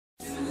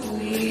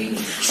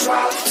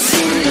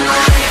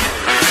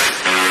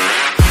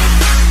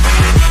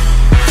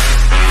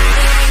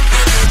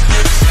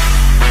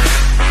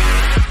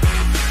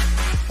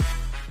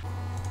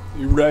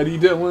You ready,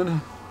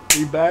 Dylan?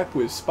 We back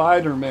with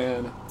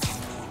Spider-Man.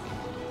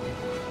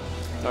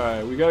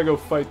 Alright, we gotta go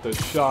fight the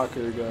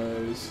Shocker,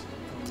 guys.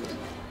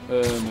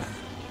 And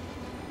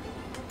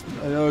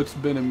I know it's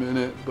been a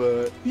minute,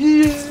 but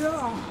yeah!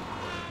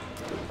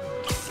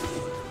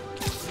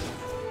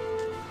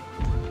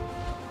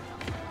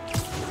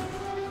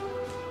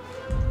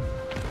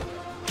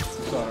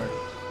 Sorry.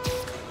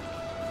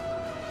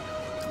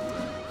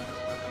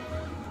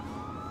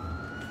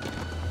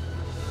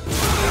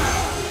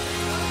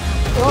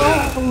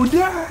 Oh,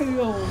 damn!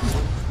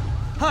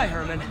 Hi,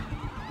 Herman.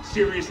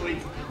 Seriously?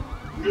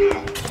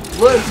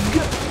 Let's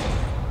go!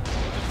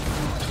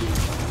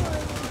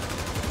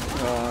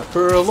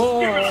 For a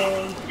long...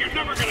 You're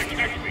never gonna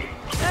catch me!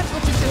 That's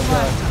what you did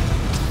last time.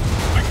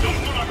 I don't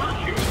wanna hurt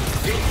you!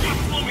 You'll just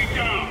slow me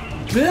down!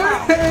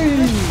 Hey!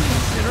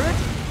 Consider it.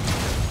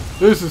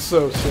 This is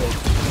so sick.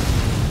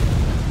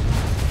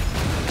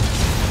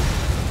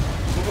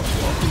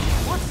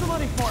 What's the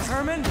money for,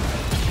 Herman?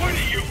 Why do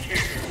you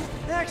care?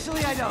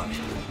 Actually, I don't.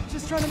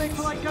 Just trying to make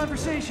polite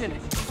conversation.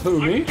 Who,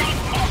 me? Stop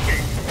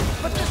talking!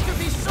 But this could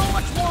be so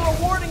much more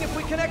rewarding if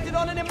we connected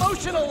on an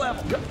emotional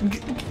level.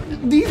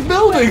 These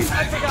buildings!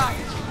 I forgot.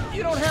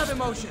 You don't have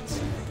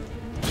emotions.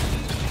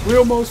 We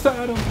almost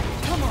had them.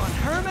 Come on,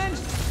 Herman.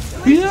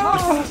 At least talk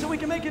to Yeah! me so we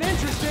can make it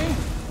interesting.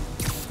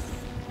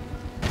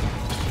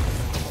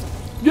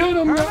 Get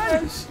them, Herman?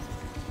 guys!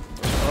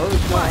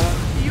 What?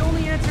 You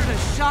only answered a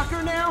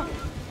shocker now?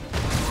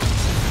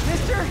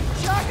 Mr.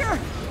 Shocker?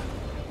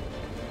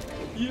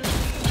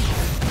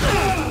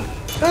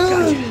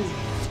 Gotcha.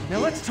 Now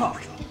let's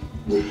talk.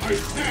 I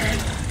said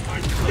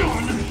I'm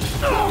done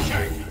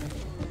talking!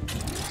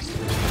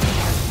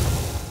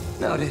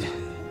 Noted.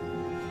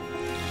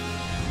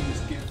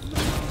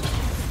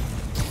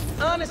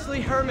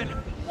 Honestly, Herman,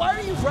 why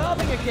are you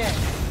robbing again?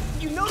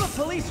 You know the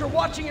police are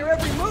watching your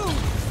every move.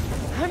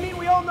 I mean,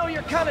 we all know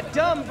you're kind of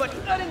dumb, but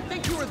I didn't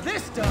think you were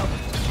this dumb.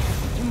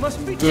 You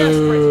must be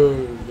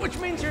desperate, which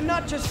means you're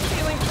not just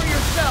stealing for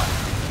yourself.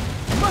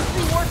 You must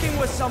be working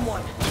with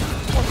someone,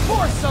 or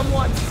for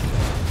someone.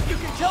 You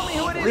can tell me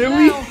who it is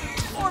now,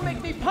 or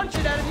make me punch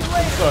it out of you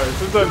later. Sorry,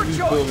 sometimes Your these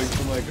choice. buildings,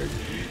 I'm like,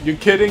 you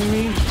kidding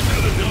me?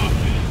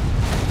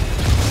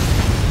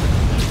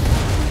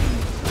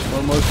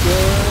 Almost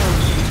there.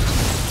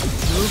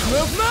 Move,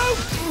 move,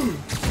 move!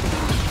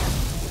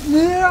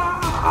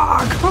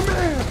 Yeah! Come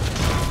here!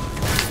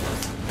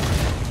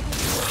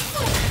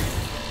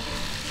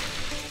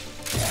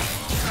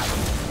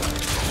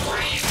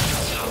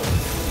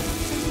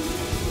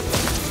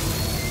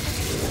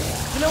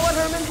 You know what,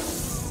 Herman?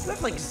 You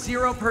have like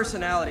zero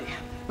personality,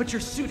 but your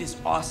suit is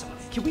awesome.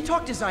 Can we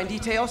talk design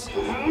details?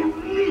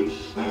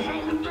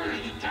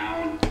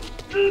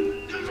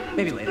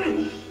 Maybe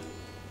later.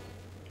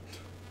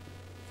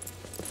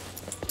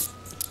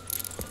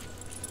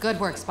 Good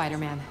work,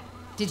 Spider-Man.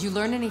 Did you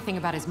learn anything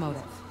about his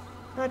motive?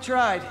 I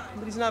tried,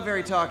 but he's not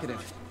very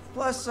talkative.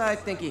 Plus, I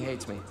think he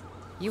hates me.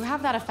 You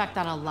have that effect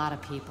on a lot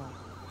of people.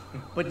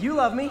 But you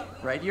love me,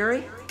 right,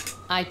 Yuri?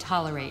 I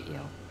tolerate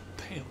you.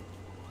 Damn.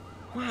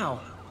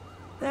 Wow.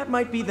 That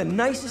might be the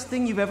nicest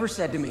thing you've ever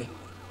said to me.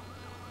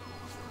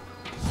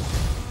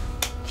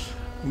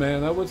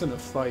 Man, that wasn't a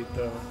fight,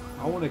 though.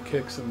 I want to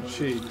kick some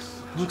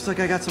cheeks. Looks like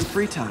I got some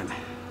free time.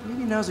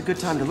 Maybe now's a good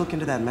time to look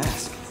into that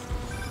mask.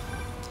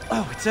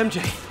 Oh, it's MJ.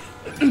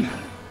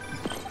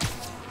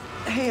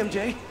 Hey,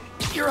 MJ.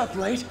 You're up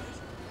late.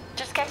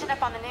 Just catching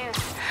up on the news.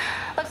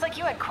 Looks like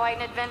you had quite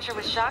an adventure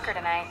with Shocker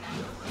tonight.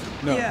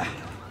 No. Yeah,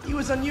 he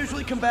was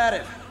unusually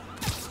combative.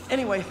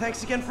 Anyway,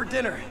 thanks again for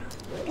dinner.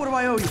 What do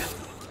I owe you?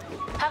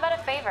 How about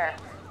a favor?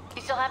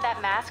 You still have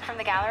that mask from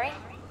the gallery?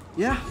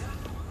 Yeah,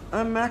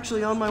 I'm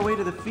actually on my way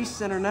to the Feast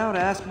Center now to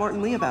ask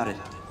Martin Lee about it.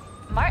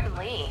 Martin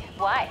Lee?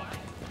 Why?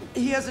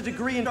 He has a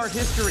degree in art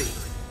history.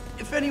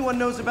 If anyone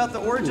knows about the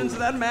origins of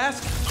that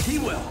mask, he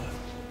will.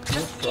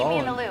 Just keep me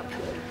in the loop.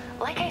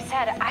 Like I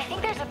said, I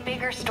think there's a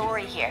bigger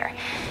story here,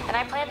 and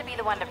I plan to be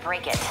the one to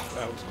break it.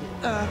 That was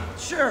cool.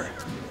 Sure.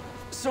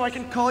 So I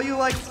can call you,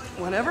 like,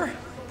 whenever?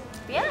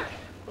 Yeah,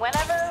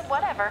 whenever,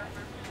 whatever.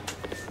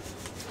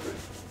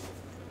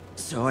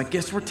 So I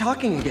guess we're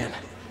talking again.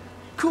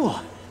 Cool.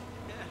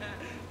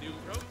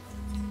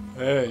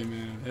 Hey,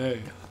 man,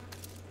 hey.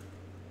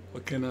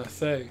 What can I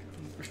say?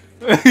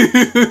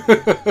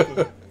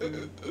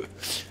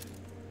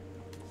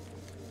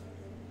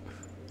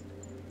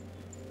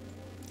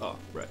 Oh,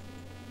 right.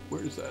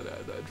 Where's that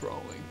at, that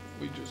drawing?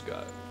 We just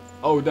got...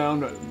 Oh,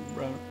 down,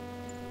 right.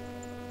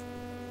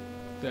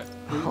 Yeah.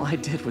 All I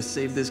did was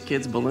save this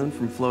kid's balloon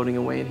from floating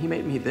away, and he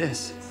made me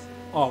this.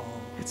 Oh,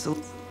 It's a...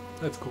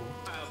 that's cool.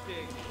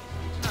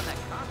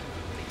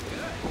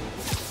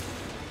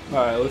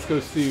 Alright, let's go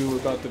see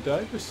what about the... Did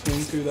I just swing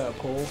through that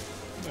pole?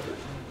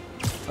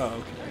 Oh,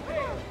 okay.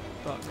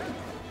 Fuck.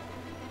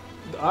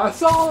 I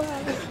saw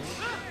that!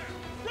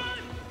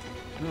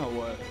 Now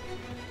what?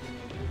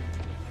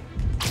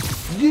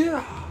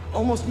 Yeah!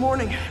 almost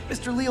morning.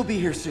 Mr. Lee will be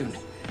here soon.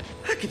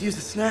 I could use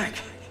a snack.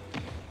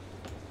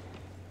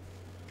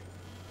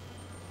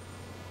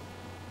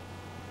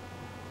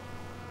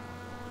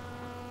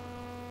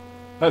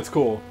 That's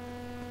cool.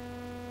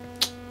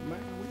 Man,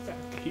 we back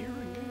here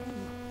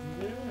again?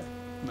 Yeah.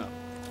 No,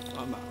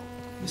 I'm out.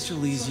 Mr.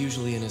 Lee's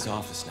usually in his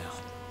office now.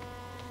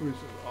 Where's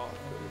his office?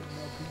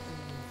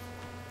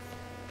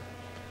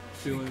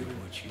 See you later.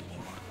 What you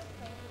want.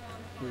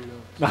 Weirdo.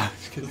 Nah,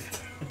 just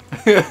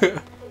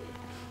kidding.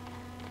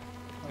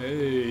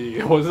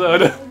 Hey, what's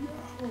that?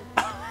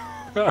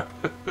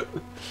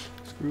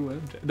 Screw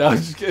him. No, I'm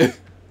just kidding.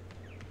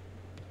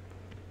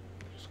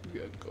 Just we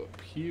gotta go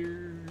up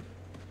here.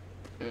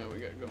 Yeah, we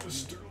gotta go.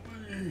 Mr.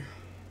 Lee.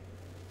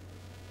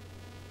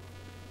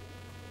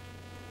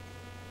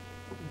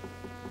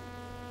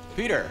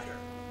 Peter,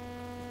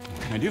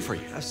 what can I do for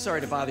you? I'm sorry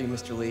to bother you,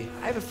 Mr. Lee.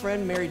 I have a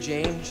friend, Mary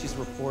Jane. She's a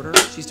reporter.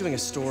 She's doing a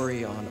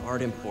story on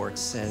art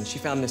imports, and she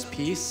found this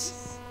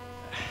piece.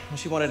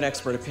 She wanted an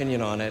expert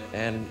opinion on it,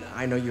 and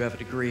I know you have a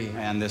degree.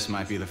 And this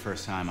might be the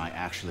first time I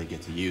actually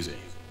get to use it.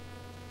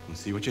 Let's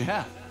see what you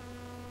have.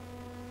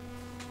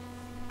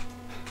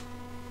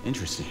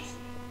 Interesting.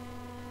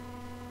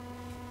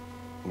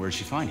 Where'd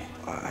she find it?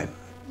 I'm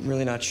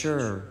really not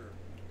sure.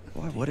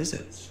 Why, what is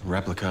it? A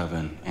replica of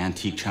an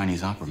antique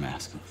Chinese opera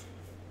mask.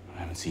 I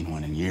haven't seen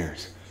one in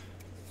years.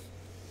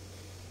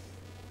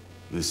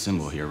 This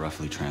symbol here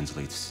roughly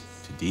translates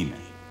to demon.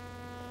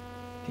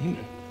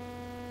 Demon?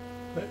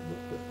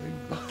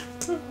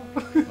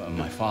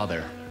 My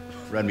father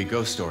read me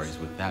ghost stories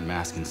with that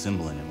mask and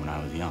symbol in it when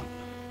I was young.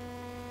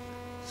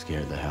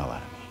 Scared the hell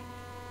out of me.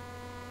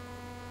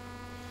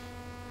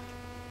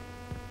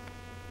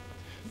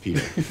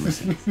 Peter,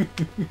 listen.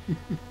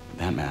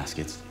 That mask,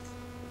 it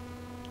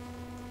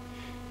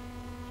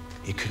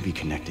could be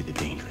connected to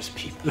dangerous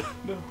people.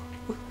 No.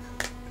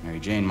 Mary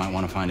Jane might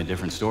want to find a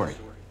different story.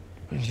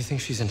 Do you think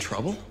she's in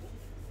trouble?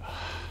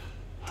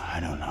 I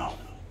don't know.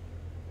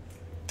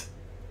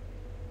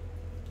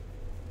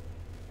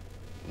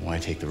 Why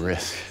take the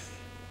risk?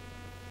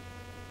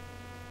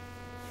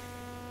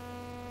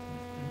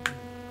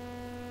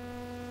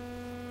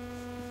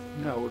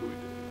 Now what do we do?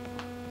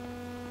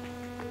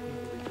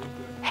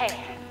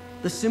 Hey,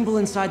 The symbol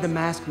inside the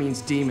mask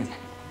means demon.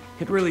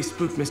 It really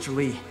spooked Mr.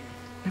 Lee.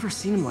 Never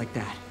seen him like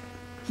that.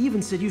 He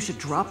even said you should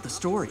drop the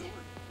story.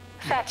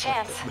 fat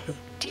chance.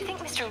 Do you think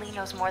Mr. Lee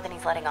knows more than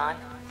he's letting on?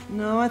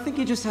 No, I think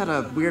he just had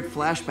a weird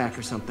flashback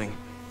or something.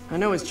 I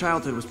know his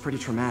childhood was pretty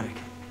traumatic.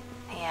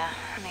 Yeah,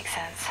 that makes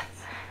sense.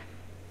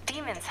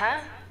 Demons,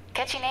 huh?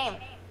 Catchy name.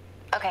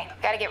 Okay,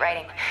 gotta get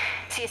writing.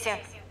 See you soon.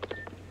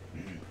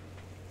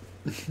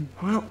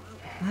 Well,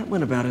 that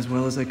went about as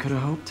well as I could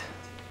have hoped.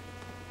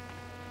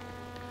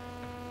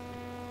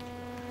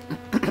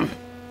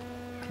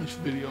 This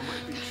video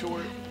might be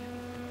short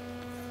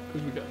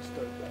because we gotta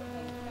start that.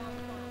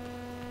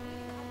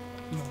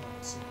 No,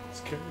 it's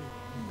scary.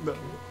 No.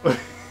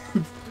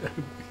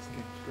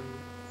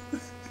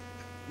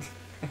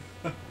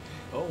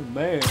 Oh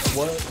man,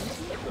 what?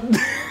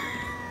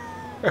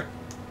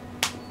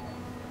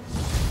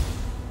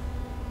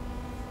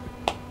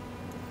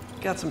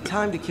 Got some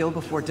time to kill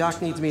before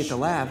Doc needs me at the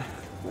lab.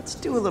 Let's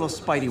do a little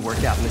Spidey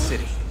workout in the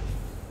city.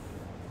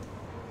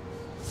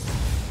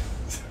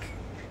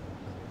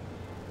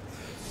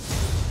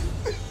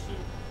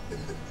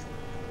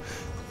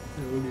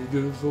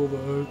 Just hold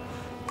on.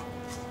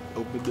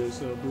 Open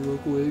this up real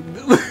quick.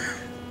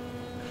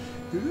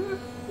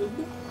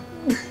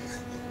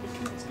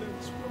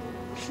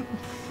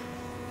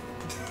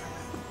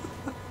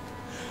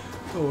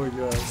 Oh my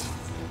gosh.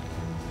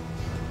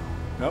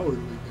 Now where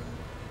do we go?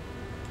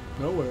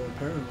 Nowhere,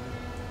 apparently.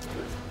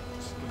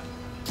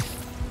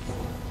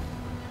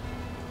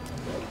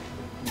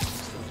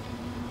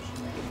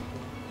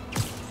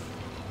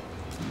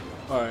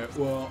 Alright,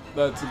 well,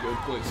 that's a good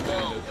place to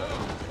end it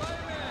though.